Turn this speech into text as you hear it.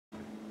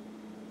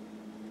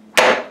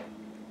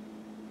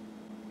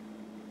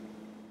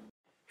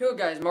Yo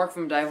guys, Mark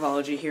from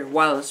Divology here.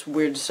 Wow, that's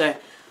weird to say.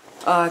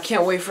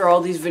 Can't wait for all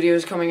these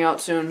videos coming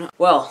out soon.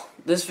 Well,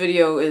 this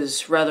video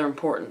is rather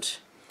important.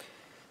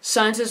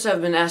 Scientists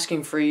have been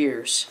asking for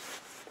years,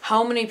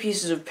 how many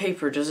pieces of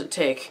paper does it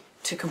take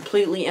to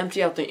completely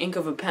empty out the ink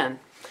of a pen?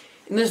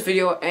 In this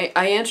video,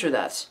 I answer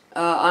that.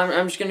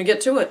 I'm just gonna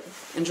get to it.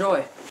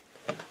 Enjoy.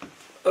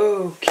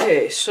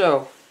 Okay,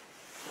 so,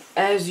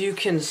 as you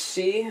can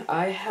see,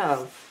 I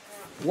have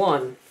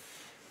one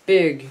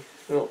big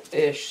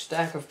ish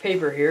stack of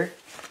paper here.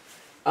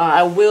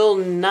 I will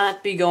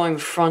not be going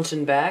front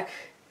and back,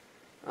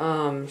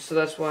 so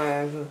that's why I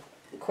have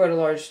quite a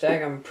large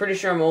stack. I'm pretty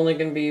sure I'm only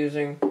going to be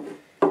using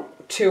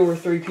 2 or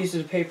 3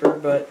 pieces of paper,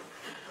 but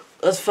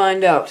let's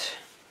find out.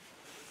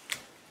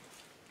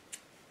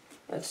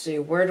 Let's see,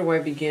 where do I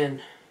begin?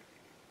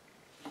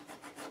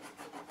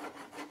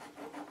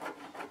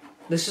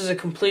 This is a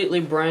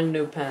completely brand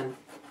new pen.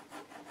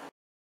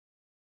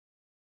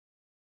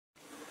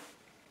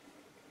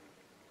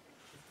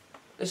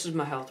 This is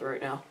my health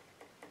right now.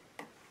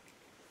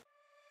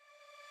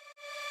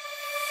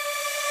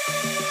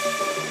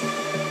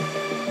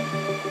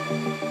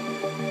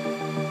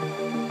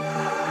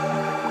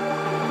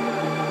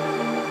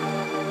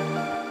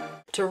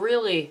 To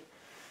really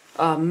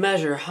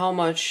measure how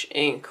much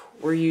ink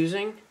we're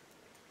using,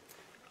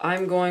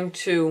 I'm going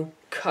to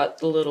cut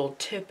the little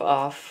tip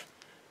off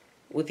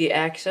with the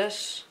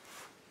access.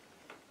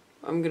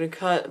 I'm going to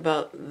cut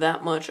about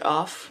that much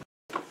off.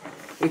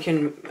 We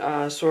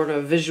can sort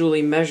of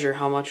visually measure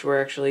how much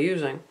we're actually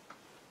using.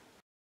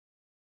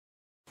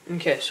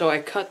 Okay, so I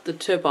cut the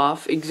tip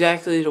off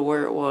exactly to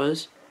where it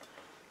was.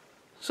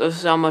 So this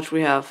is how much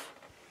we have.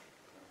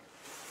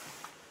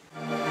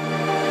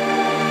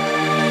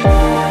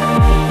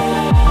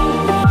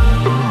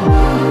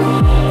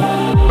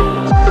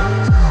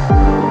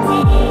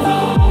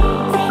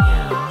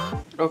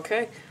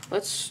 Okay,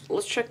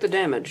 let's check the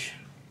damage.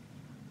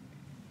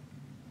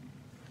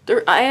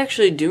 I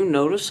actually do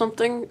notice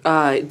something.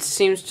 It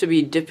seems to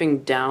be dipping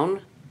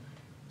down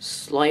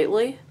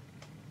slightly,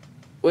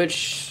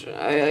 which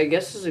I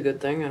guess is a good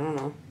thing. I don't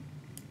know.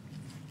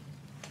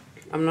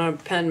 I'm not a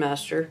pen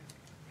master,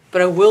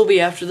 but I will be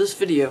after this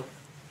video.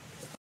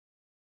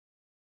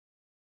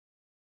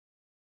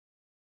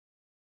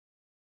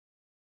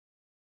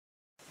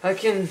 You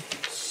can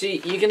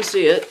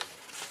see it.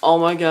 Oh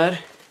my god.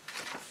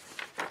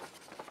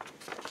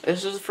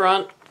 This is the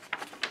front,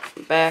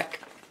 back.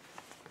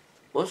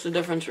 What's the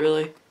difference,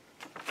 really?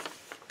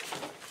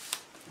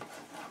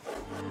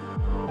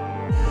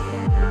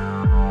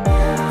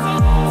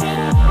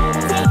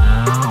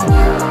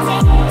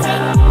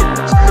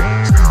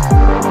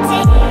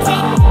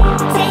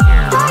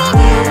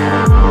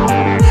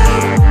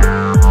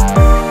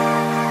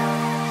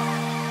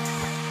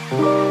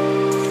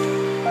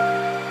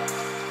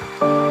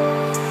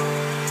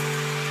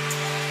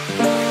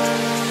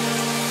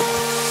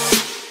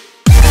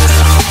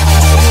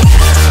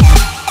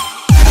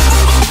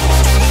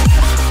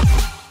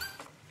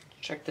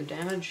 Check the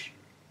damage.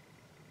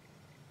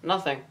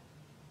 Nothing.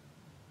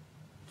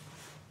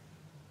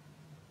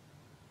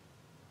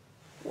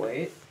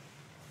 Wait.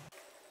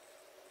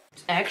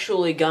 It's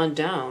actually gone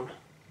down.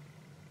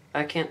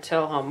 I can't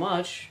tell how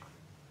much,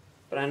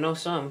 but I know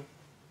some.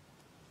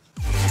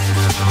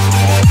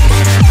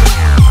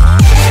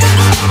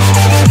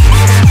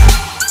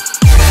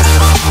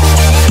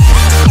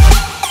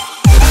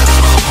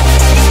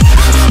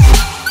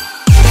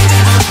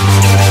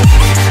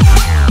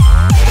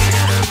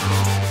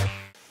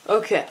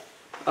 Okay,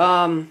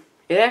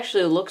 it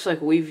actually looks like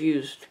we've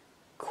used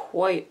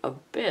quite a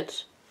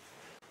bit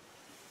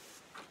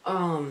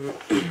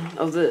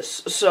of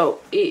this.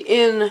 So,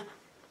 in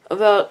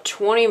about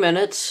 20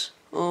 minutes,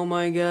 oh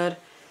my god,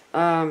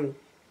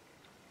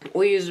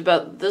 we used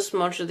about this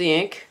much of the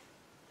ink.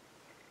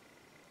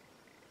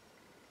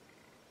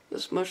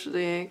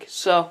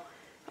 So,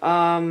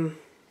 I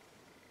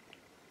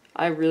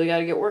really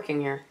gotta get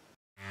working here.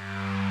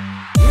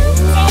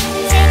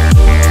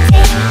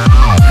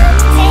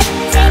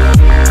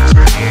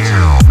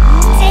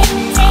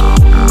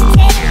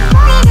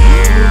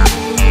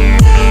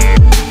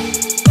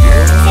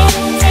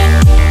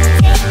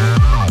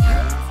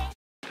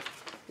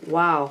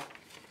 Wow,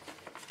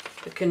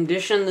 the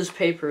condition this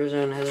paper is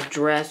in has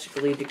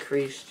drastically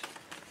decreased.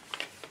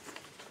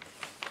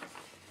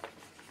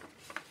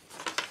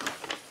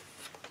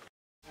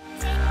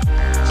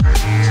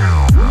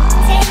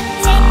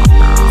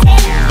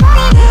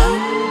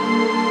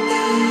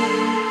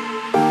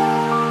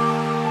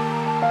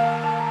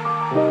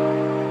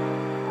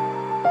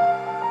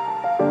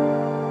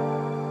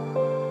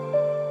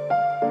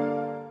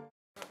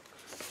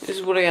 This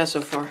is what I got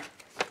so far.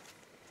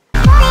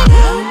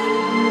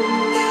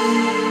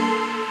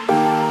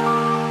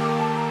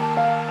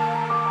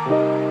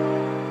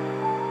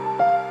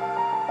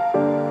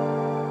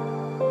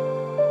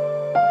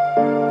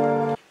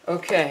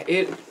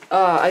 Okay,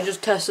 I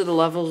just tested the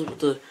levels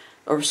with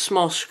a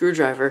small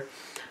screwdriver.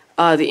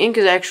 The ink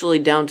is actually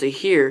down to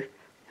here,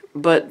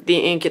 but the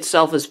ink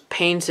itself is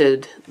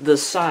painted the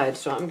side,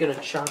 so I'm gonna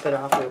chop it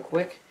off real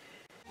quick.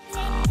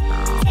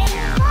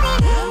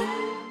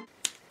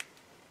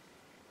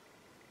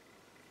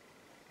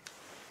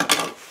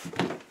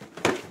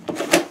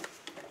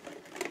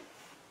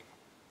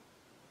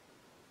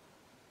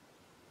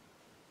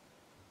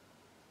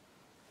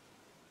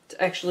 It's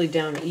actually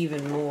down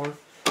even more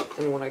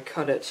than when I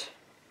cut it.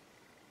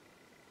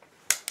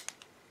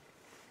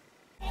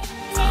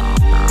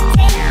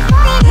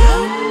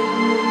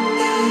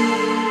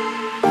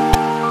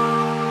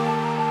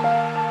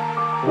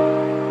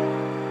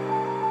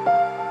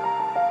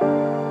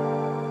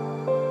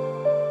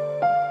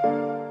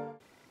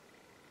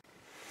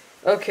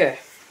 Okay,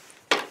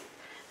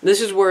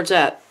 this is where it's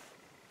at.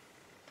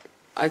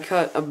 I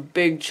cut a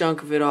big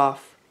chunk of it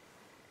off.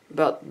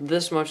 About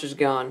this much is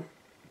gone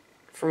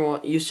from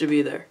what used to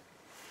be there.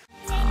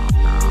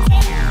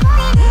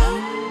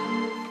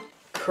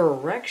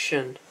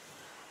 Correction.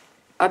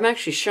 I'm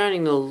actually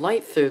shining the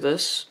light through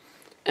this,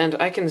 and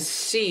I can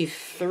see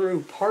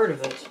through part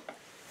of it.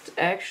 It's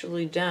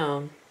actually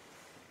down.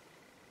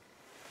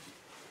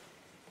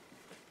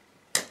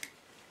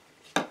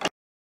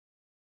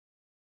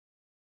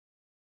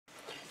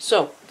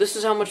 So, this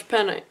is how much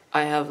pen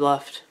I have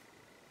left.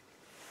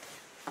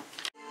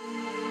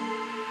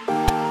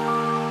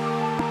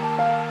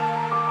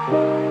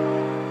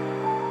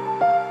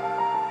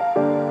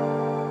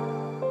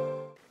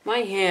 My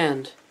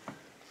hand,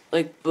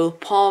 like the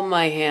palm of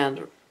my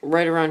hand,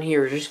 right around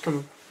here, just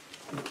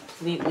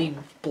completely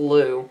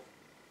blue.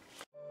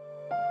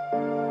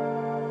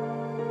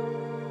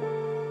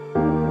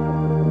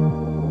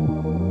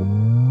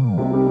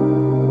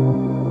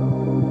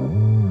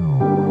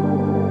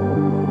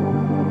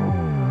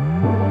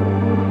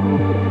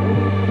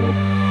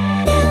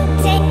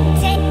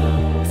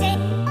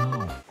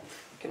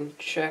 Can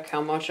check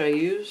how much I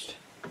used.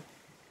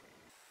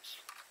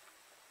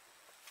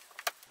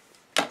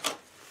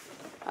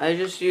 I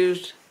just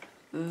used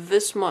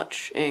this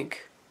much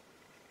ink.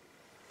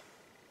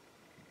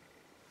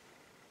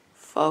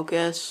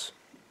 Focus.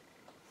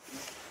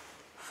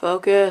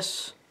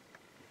 Focus.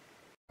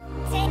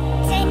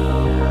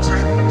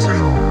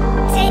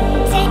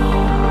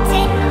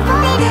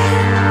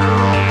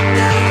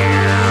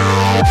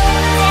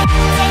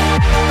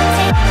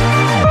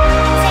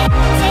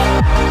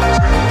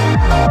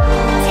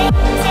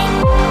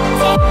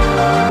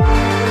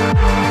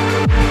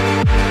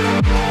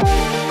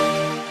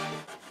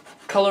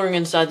 Coloring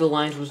inside the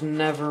lines was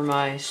never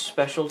my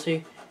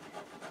specialty,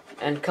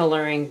 and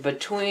coloring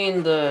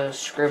between the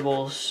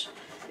scribbles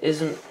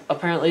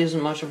apparently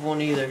isn't much of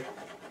one either.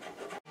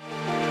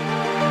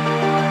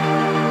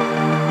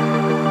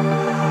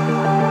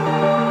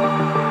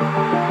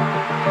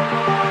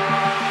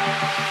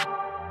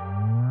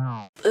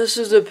 This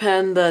is a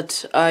pen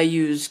that I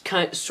use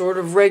sort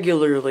of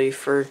regularly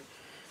for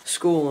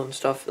school and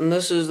stuff, and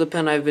this is the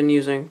pen I've been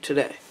using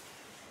today.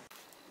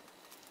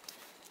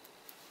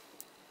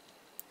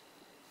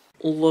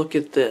 Look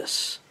at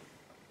this.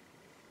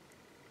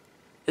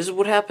 This is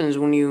what happens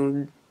when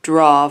you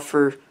draw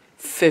for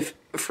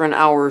an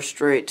hour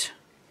straight.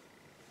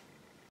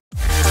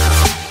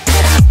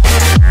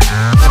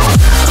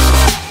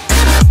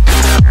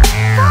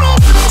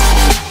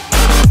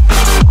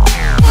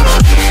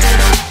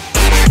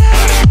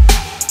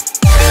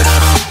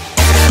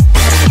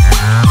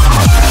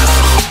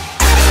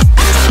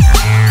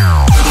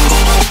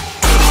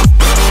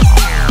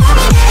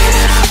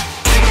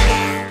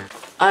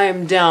 I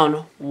am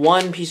down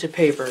one piece of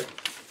paper.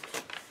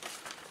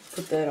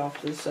 Put that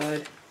off to the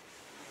side.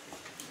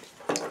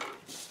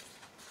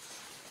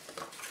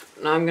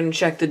 Now I'm going to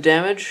check the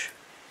damage.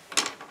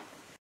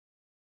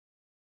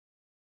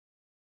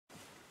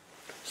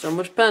 So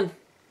much pen.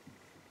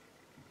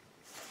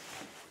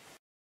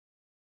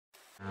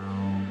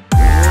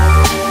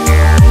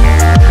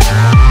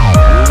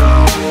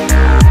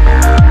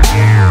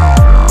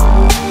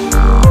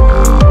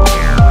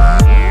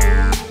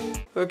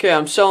 Okay,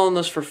 I'm selling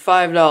this for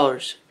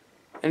 $5.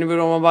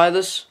 Anybody want to buy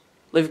this?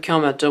 Leave a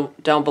comment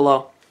down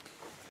below.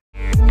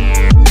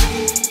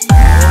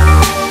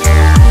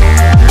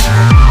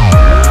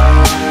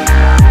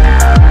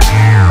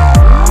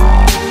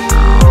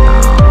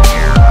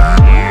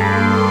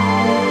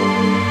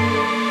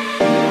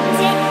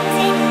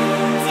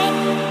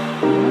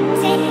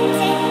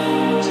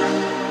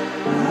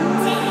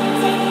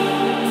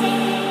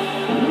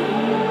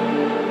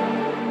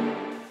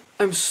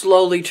 I'm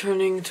slowly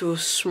turning into a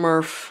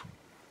Smurf.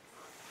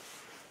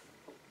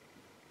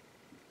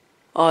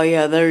 Oh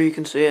yeah, there you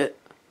can see it.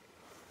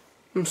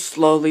 I'm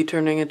slowly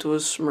turning into a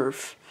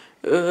Smurf.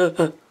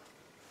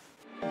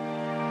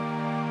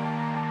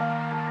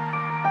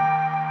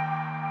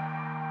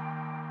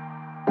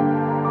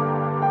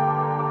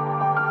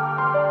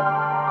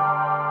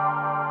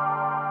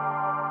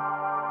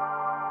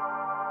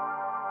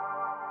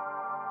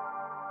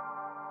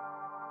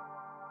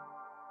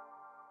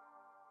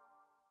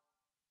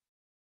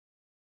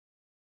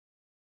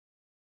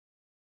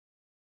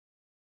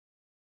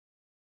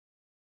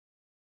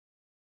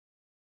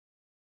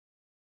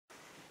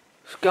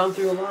 It's gone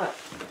through a lot.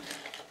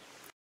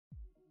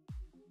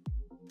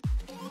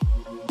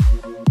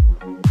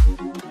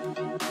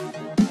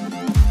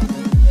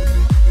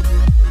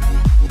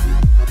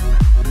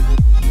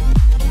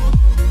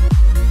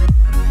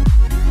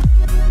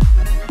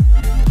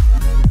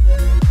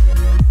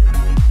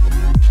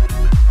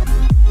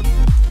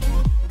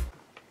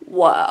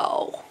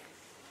 Wow.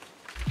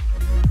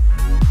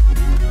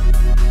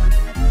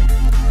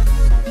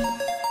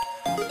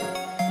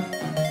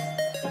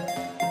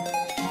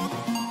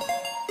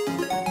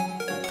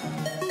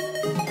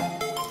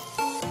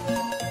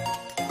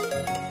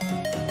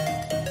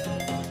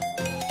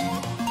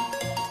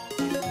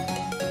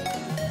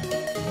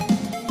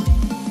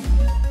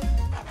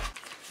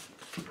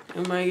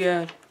 Oh my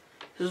god,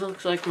 this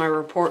looks like my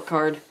report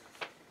card.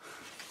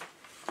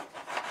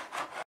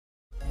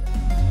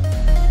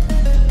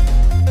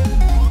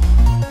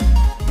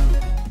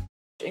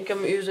 Ink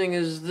I'm using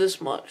is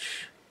this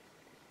much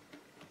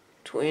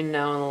between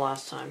now and the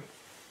last time.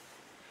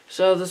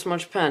 So this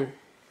much pen.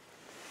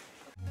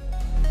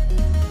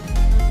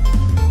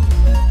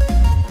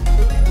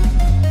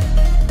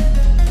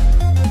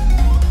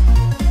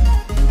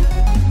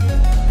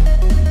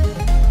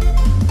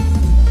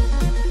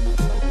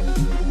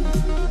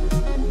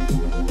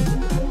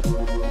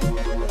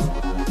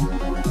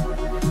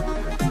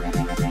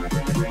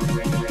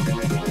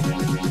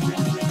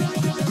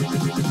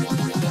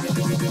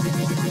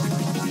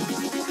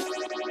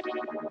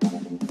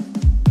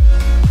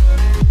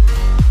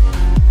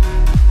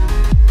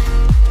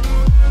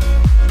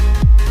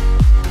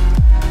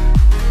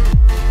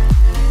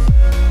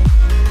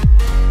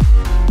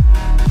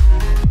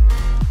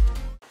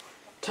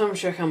 Time to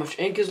check how much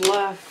ink is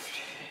left.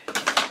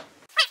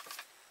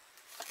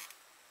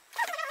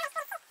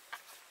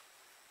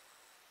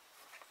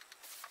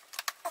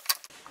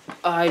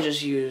 I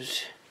just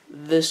used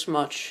this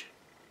much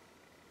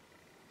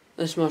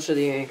of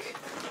the ink.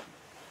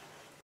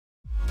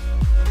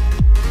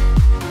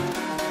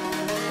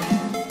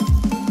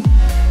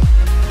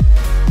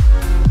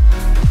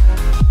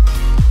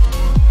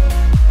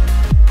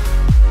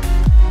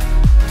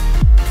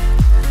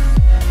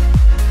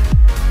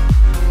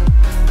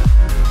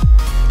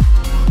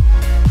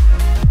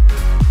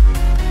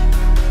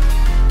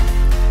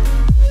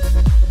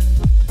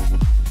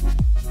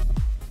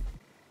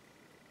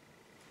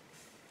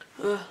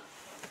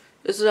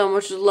 This is how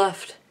much is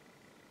left.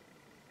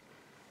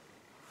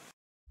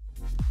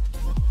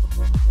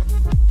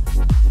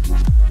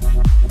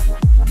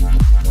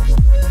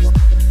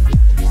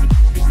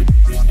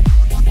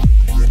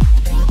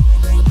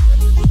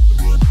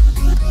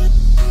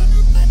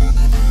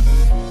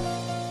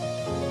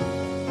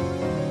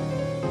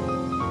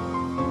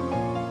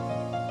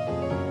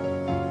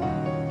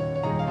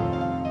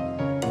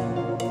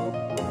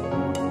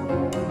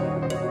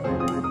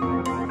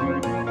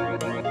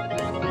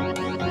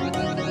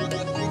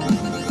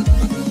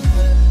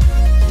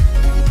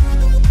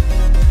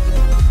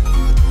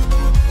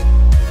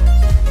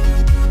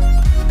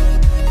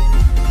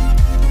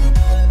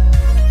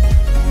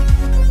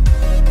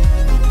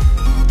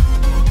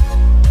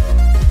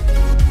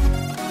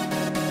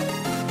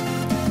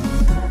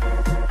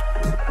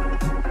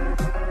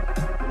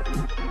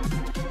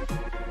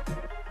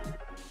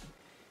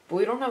 But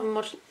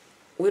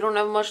we don't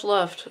have much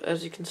left,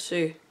 as you can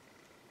see.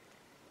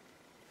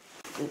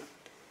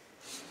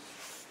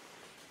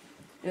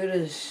 It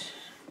is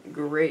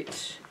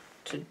great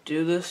to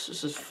do this.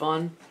 This is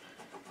fun.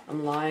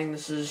 I'm lying.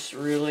 This is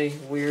really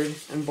weird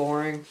and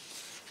boring.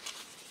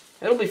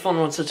 It'll be fun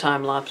once I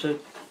time lapse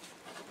it.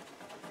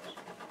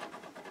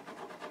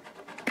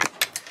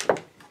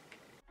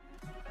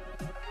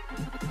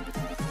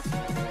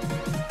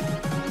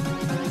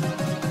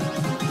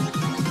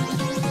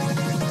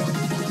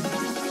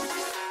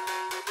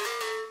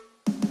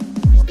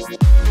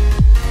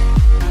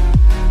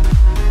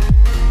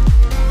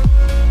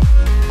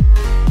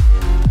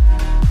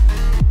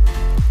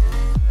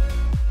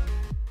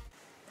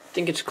 I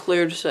think it's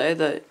clear to say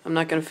that I'm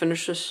not going to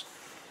finish this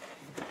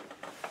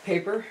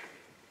paper.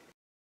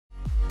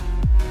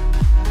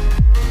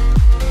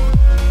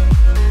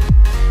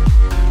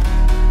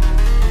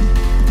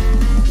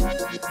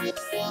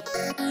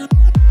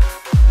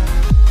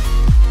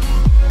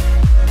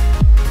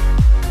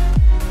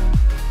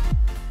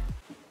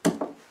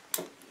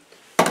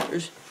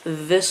 There's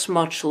this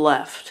much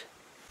left.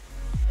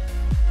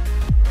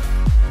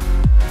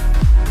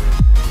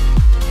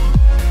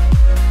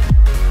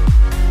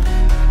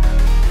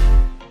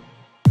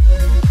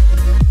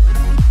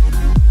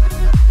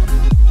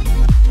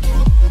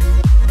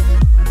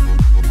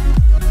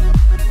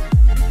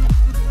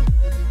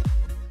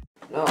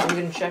 I'm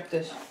gonna check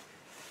this.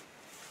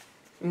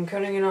 I'm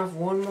cutting it off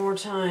one more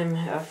time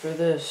after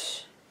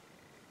this.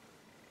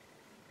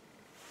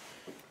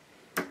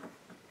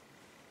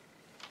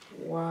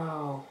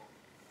 Wow.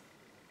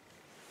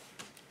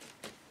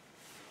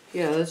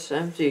 Yeah, that's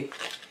empty.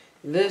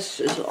 This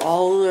is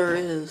all there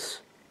is.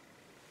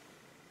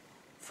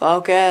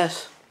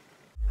 Focus.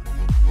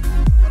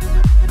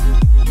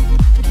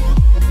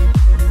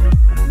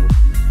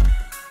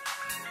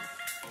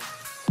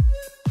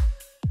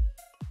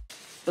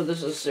 but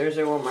this is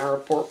seriously what my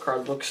report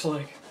card looks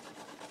like.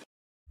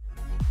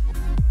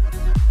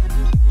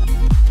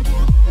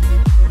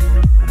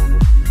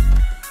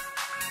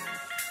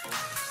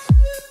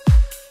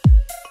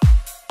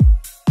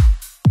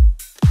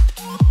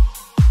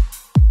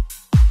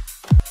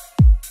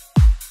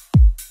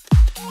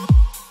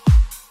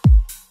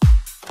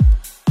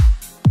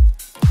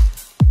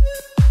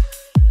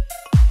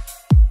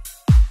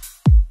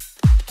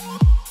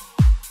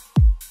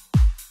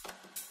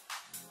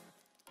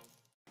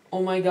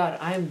 Oh my god,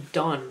 I am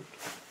done.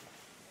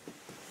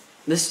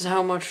 This is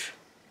how much...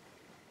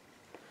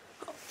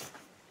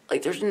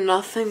 Like, there's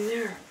nothing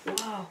there.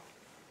 Wow.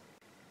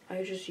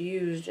 I just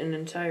used an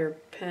entire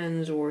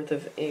pen's worth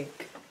of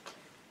ink.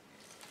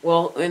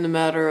 Well, in the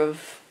matter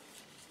of...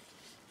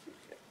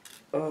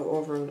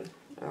 over an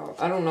hour.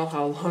 I don't know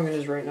how long it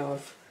is right now.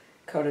 I've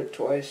cut it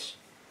twice.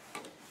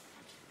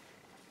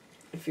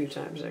 A few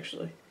times,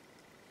 actually.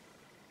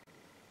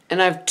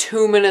 And I have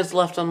 2 minutes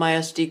left on my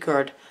SD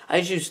card. I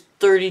just used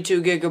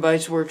 32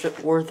 gigabytes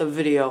worth of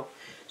video.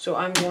 So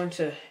I'm going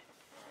to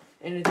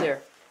end it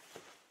there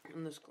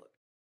in this clip.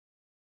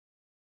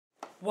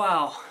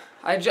 Wow.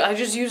 I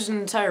just used an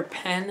entire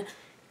pen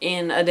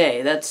in a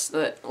day. That's,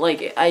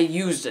 like, I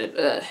used it.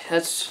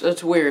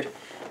 That's weird.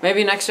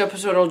 Maybe next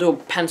episode I'll do a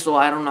pencil,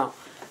 I don't know.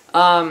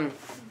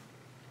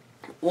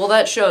 Well,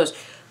 that shows,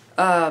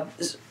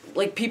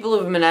 like, people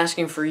have been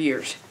asking for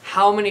years,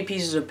 how many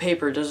pieces of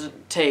paper does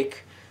it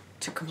take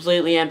to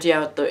completely empty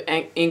out the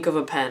ink of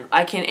a pen?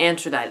 I can't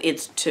answer that.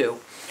 It's 2.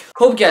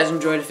 Hope you guys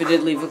enjoyed. If you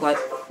did, leave a like,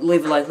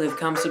 leave a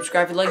comment,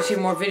 subscribe. If you'd like to see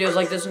more videos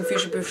like this in the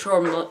future, be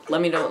sure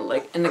let me know,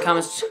 like, in the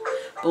comments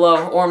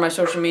below, or on my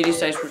social media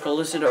sites, which are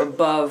listed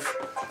above.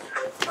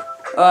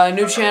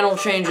 New channel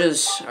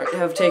changes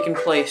have taken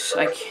place.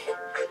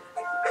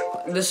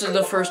 This is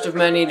the first of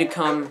many to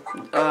come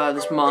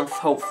this month,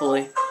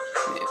 hopefully.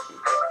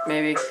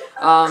 Maybe.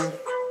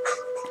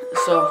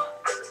 So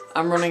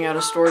I'm running out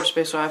of storage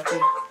space, so I have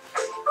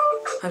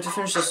to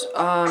finish this.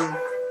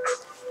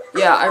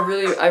 Yeah, I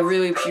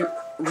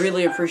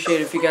really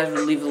appreciate it if you guys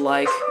would leave a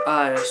like,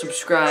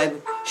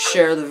 subscribe,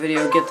 share the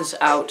video, get this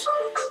out.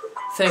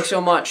 Thanks so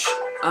much.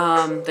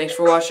 Thanks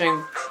for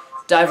watching.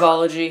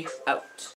 Diveology out.